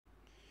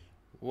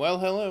Well,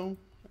 hello,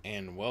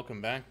 and welcome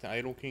back to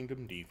Idle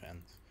Kingdom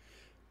Defense.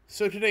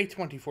 So today,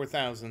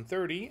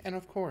 24,030, and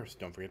of course,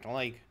 don't forget to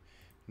like,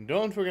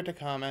 don't forget to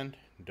comment,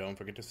 don't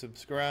forget to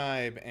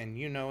subscribe, and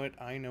you know it,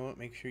 I know it,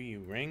 make sure you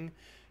ring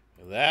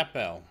that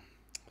bell.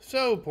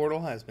 So,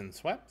 Portal has been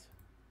swept,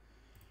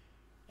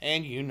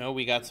 and you know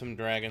we got some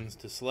dragons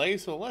to slay,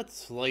 so let's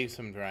slay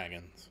some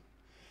dragons.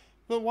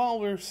 But while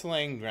we're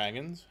slaying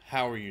dragons,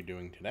 how are you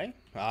doing today?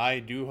 I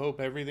do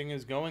hope everything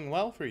is going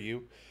well for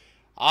you.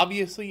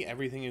 Obviously,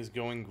 everything is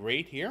going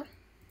great here.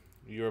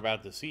 You're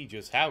about to see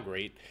just how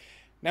great.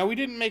 Now, we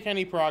didn't make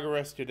any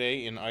progress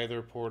today in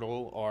either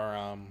Portal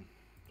or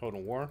Total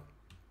War.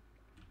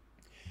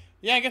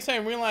 Yeah, I guess I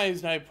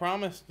realized I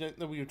promised that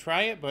we would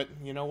try it, but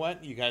you know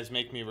what? You guys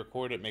make me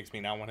record it, makes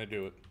me not want to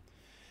do it.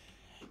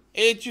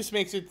 It just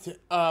makes it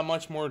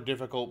much more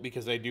difficult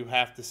because I do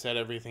have to set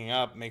everything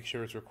up, make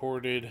sure it's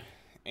recorded,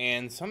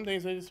 and some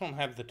days I just don't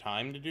have the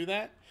time to do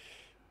that.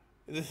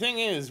 The thing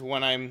is,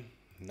 when I'm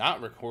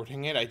not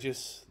recording it, I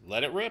just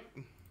let it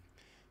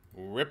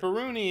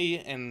rip-a-rooney,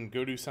 and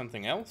go do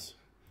something else.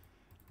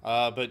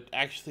 But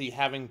actually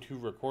having to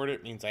record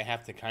it means I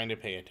have to kind of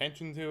pay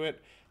attention to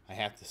it. I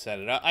have to set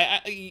it up.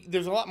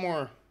 There's a lot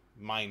more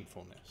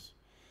mindfulness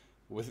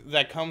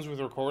that comes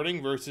with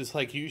recording versus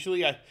like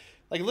usually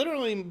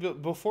literally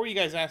before you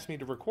guys asked me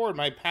to record,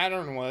 my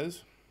pattern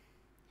was,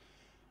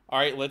 all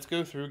right, let's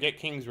go through, get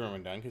King's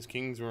Ruin done, because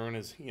King's Ruin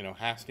is,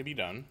 has to be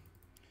done.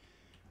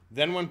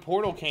 Then when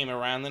Portal came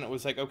around, then it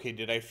was like, okay,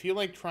 did I feel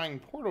like trying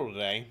Portal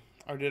today,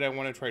 or did I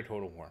want to try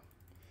Total War?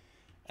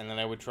 And then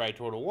I would try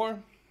Total War,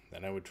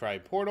 then I would try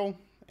Portal,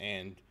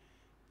 and,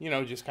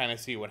 just kind of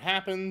see what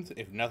happens.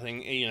 If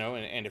nothing,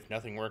 and if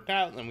nothing worked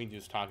out, then we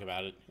just talk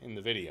about it in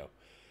the video.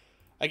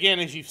 Again,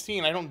 as you've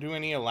seen, I don't do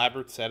any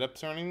elaborate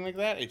setups or anything like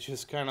that. It's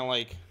just kind of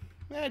like,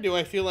 do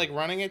I feel like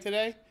running it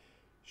today?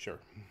 Sure.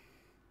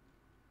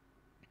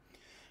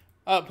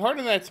 Part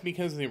of that's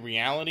because the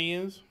reality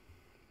is,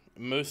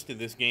 most of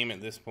this game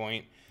at this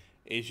point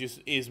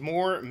is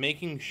more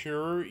making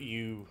sure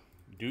you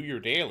do your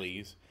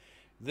dailies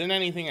than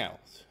anything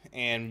else.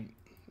 And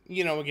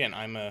again,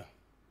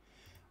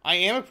 I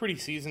am a pretty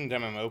seasoned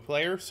MMO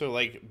player, so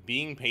like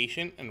being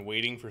patient and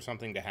waiting for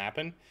something to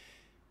happen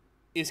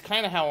is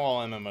kind of how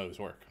all MMOs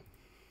work.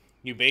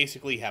 You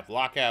basically have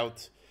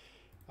lockouts,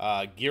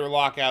 gear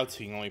lockouts,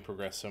 so you can only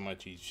progress so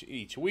much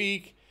each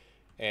week.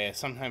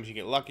 Sometimes you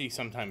get lucky,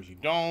 sometimes you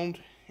don't,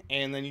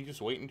 and then you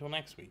just wait until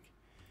next week.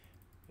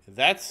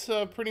 That's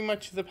pretty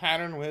much the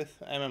pattern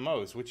with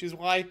MMOs, which is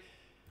why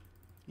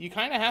you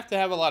kind of have to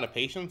have a lot of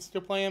patience to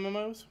play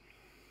MMOs.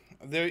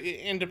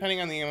 And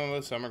depending on the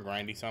MMO, some are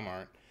grindy, some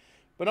aren't.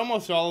 But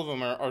almost all of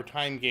them are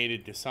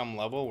time-gated to some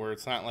level where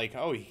it's not like,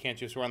 oh, you can't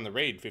just run the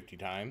raid 50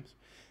 times.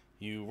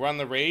 You run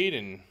the raid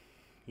and,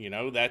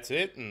 that's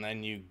it, and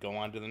then you go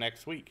on to the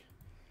next week.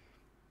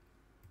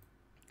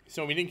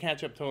 So we didn't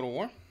catch up Total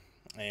War,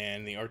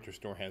 and the Archer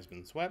store has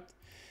been swept.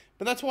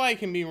 But that's why I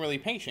can be really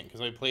patient,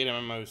 because I played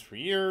MMOs for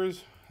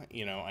years.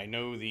 I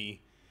know the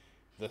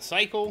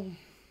cycle,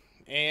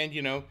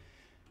 and,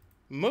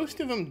 most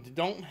of them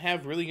don't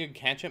have really good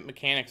catch-up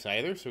mechanics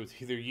either, so it's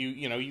either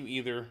you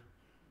either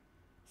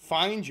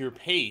find your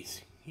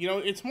pace.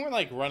 It's more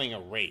like running a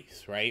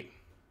race, right?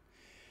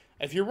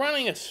 If you're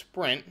running a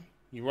sprint,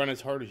 you run as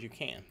hard as you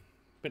can.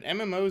 But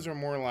MMOs are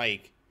more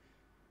like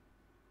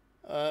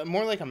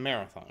a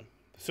marathon.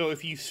 So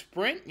if you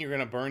sprint, you're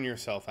going to burn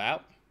yourself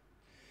out.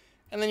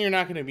 And then you're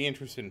not going to be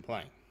interested in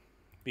playing.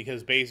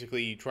 Because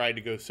basically you tried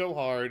to go so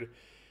hard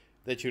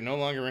that you're no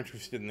longer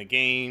interested in the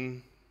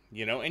game,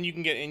 and you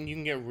can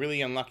get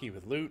really unlucky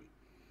with loot.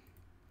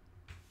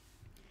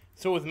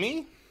 So with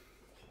me,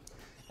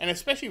 and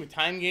especially with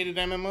time-gated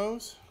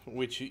MMOs,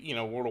 which,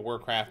 World of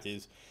Warcraft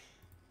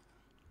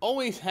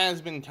always has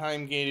been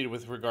time-gated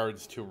with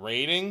regards to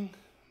raiding,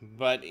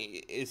 but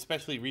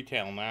especially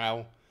retail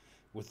now,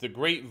 with the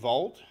Great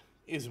Vault,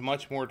 is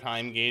much more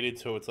time-gated,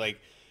 so it's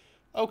like,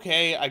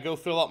 okay, I go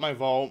fill up my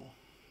vault.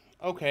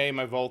 Okay,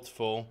 my vault's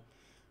full.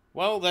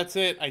 Well, that's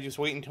it. I just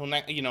wait until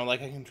next. I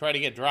can try to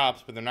get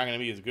drops, but they're not going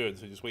to be as good.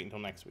 So just wait until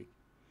next week.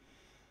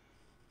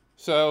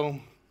 So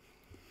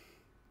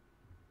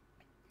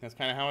that's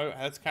kind of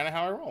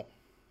how I roll.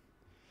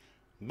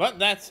 But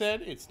that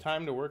said, it's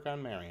time to work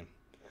on Marian.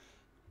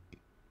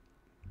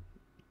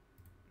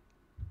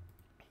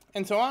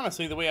 And so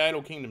honestly, the way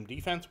Idle Kingdom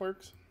Defense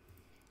works,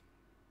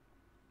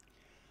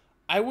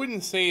 I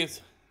wouldn't say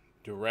it's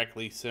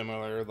directly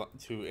similar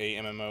to a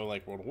MMO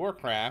like World of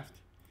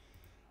Warcraft,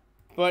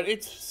 but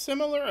it's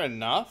similar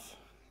enough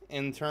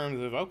in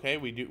terms of, okay,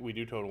 we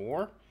do Total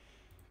War,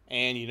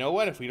 and you know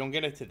what, if we don't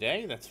get it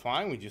today, that's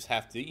fine. We just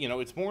have to,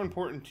 it's more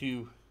important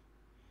to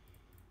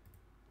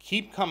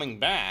keep coming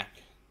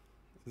back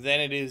than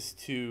it is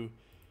to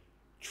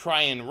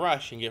try and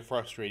rush and get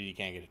frustrated you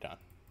can't get it done.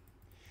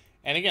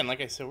 And again,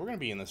 like I said, we're going to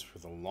be in this for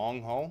the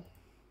long haul.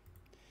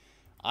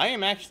 I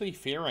am actually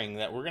fearing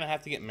that we're going to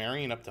have to get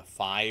Marian up to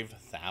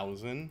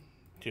 5,000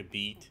 to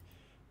beat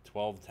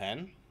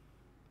 1210.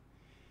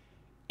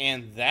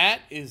 And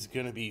that is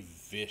going to be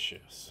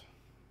vicious.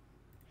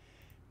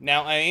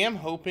 Now, I am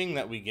hoping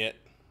that we get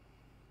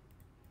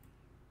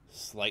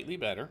slightly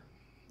better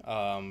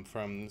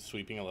from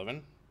sweeping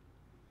 11.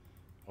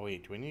 Oh,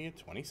 wait, do we need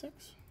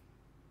 26?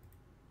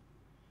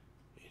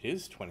 It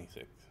is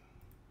 26.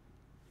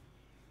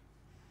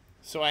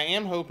 So I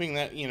am hoping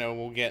that, you know,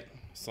 we'll get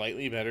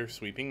slightly better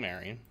sweeping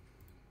Marian.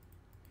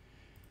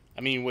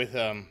 I mean, with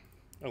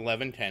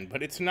 1110,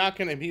 but it's not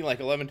going to be like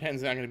 1110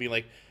 is not going to be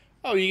like,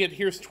 oh, you get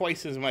here's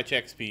twice as much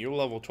XP. You're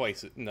level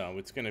twice. No,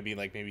 it's going to be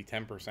like maybe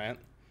 10%.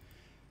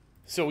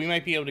 So we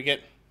might be able to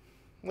get,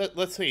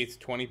 let's say it's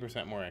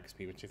 20% more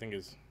XP, which I think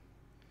is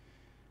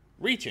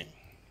reaching.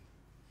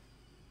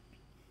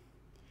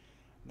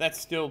 That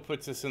still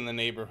puts us in the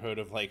neighborhood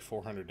of like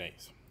 400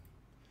 days.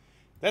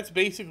 That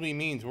basically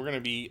means we're going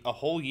to be a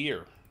whole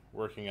year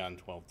working on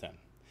 1210.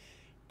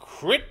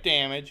 Crit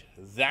damage,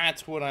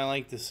 that's what I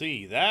like to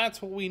see.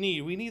 That's what we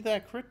need. We need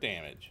that crit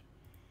damage.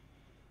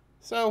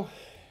 So,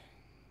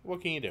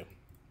 what can you do?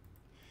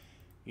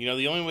 You know,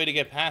 the only way to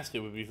get past it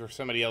would be for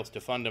somebody else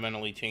to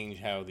fundamentally change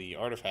how the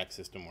artifact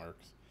system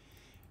works,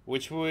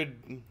 which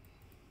would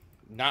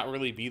not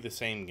really be the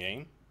same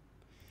game.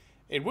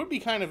 It would be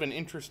kind of an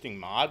interesting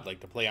mod,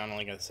 like to play on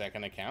like a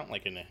second account,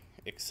 like an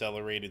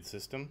accelerated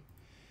system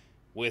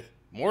with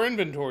more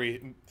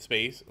inventory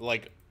space,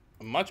 like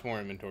much more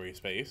inventory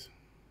space.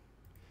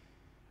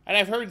 And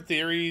I've heard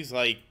theories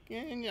like,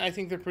 I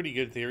think they're pretty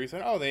good theories,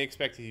 that, oh, they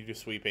expected you to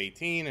sweep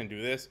 18 and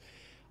do this.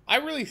 I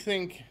really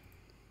think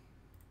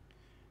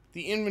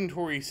the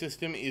inventory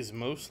system is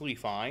mostly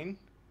fine.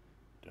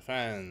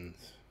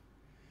 Depends.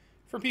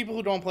 For people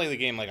who don't play the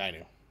game like I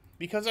do.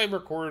 Because I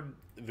record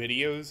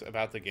videos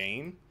about the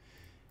game,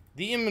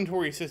 the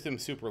inventory system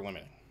is super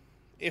limiting.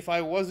 If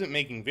I wasn't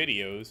making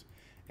videos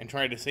and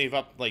trying to save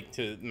up, like,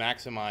 to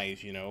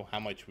maximize, you know, how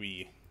much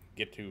we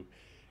get to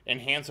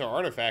enhance our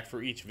artifact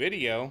for each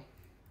video,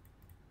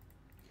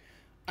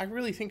 I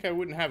really think I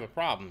wouldn't have a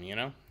problem, you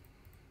know?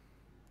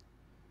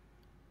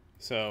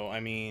 So, I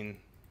mean,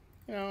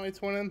 you know,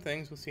 it's one of them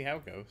things. We'll see how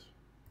it goes.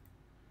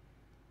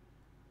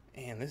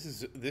 And this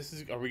is,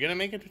 are we going to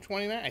make it to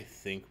 29? I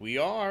think we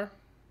are.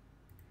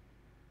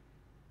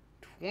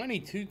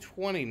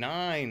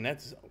 22-29,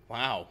 that's,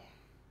 wow.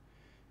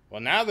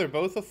 Well, now they're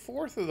both a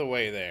fourth of the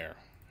way there.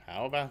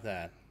 How about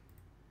that?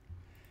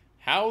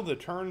 How the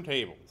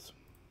turntables.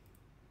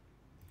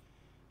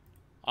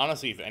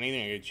 Honestly, if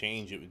anything could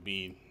change, it would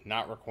be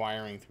not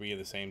requiring 3 of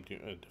the same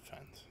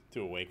defense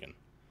to awaken.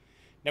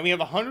 Now we have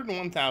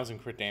 101,000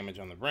 crit damage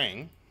on the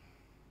ring.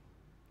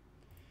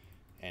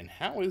 And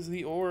how is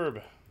the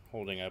orb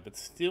holding up?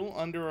 It's still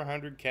under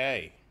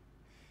 100k.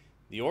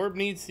 The orb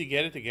needs to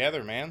get it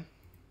together, man.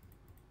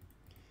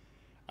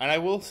 And I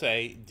will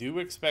say, do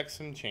expect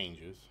some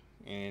changes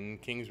in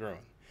King's Ruin.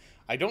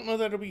 I don't know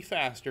that it'll be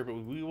faster, but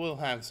we will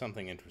have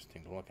something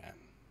interesting to look at.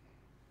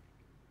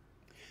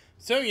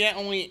 So yeah,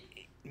 only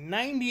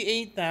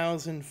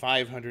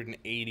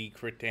 98,580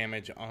 crit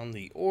damage on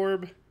the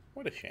orb.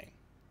 What a shame.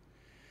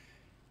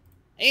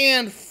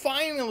 And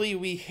finally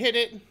we hit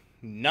it.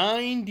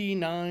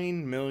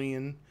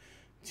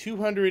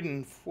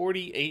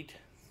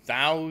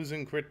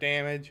 99,248,000 crit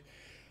damage.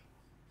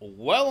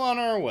 Well on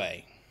our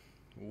way.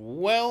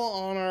 Well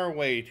on our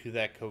way to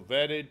that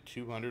coveted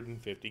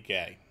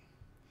 250k.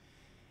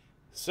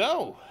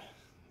 So,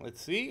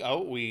 let's see.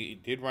 Oh, we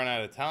did run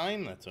out of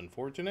time. That's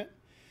unfortunate.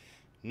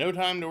 No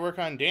time to work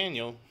on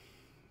Daniel,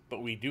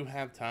 but we do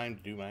have time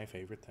to do my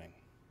favorite thing,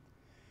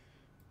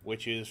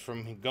 which is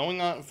from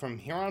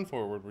here on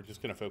forward, we're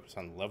just going to focus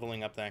on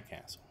leveling up that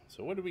castle.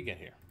 So what did we get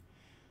here?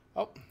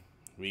 Oh,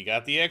 we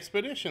got the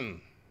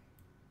expedition.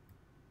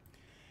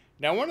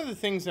 Now, one of the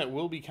things that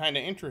will be kind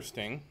of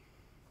interesting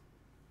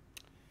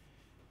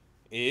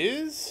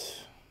is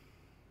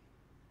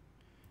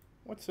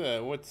oh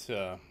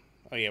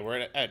yeah,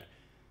 we're at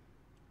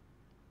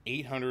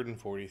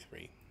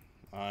 843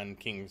 on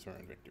King's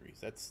Ruin victories.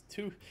 That's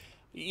 2.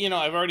 You know,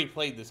 I've already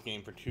played this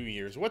game for 2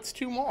 years. What's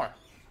 2 more?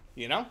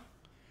 You know?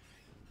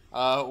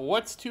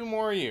 What's 2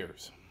 more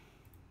years?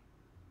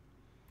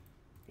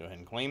 Go ahead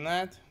and claim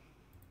that.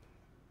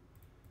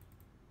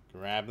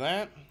 Grab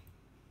that.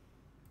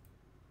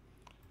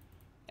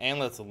 And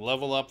let's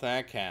level up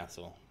that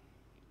castle.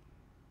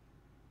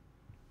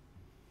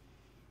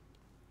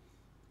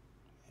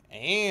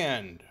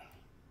 And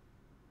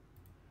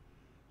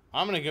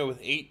I'm going to go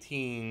with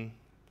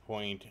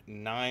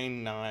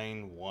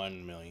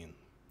 18.991 million.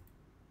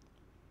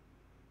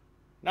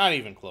 Not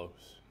even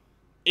close.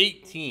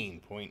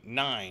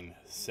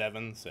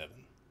 18.977.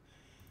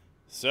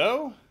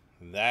 So,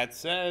 that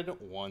said,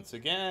 once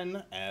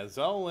again, as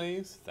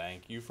always,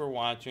 thank you for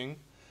watching.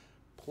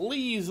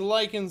 Please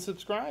like and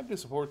subscribe to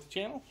support the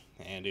channel.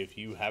 And if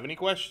you have any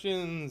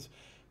questions,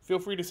 feel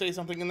free to say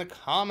something in the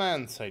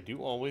comments. I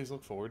do always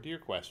look forward to your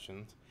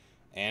questions.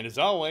 And as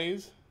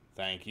always,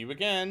 thank you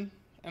again,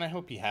 and I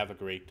hope you have a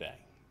great day.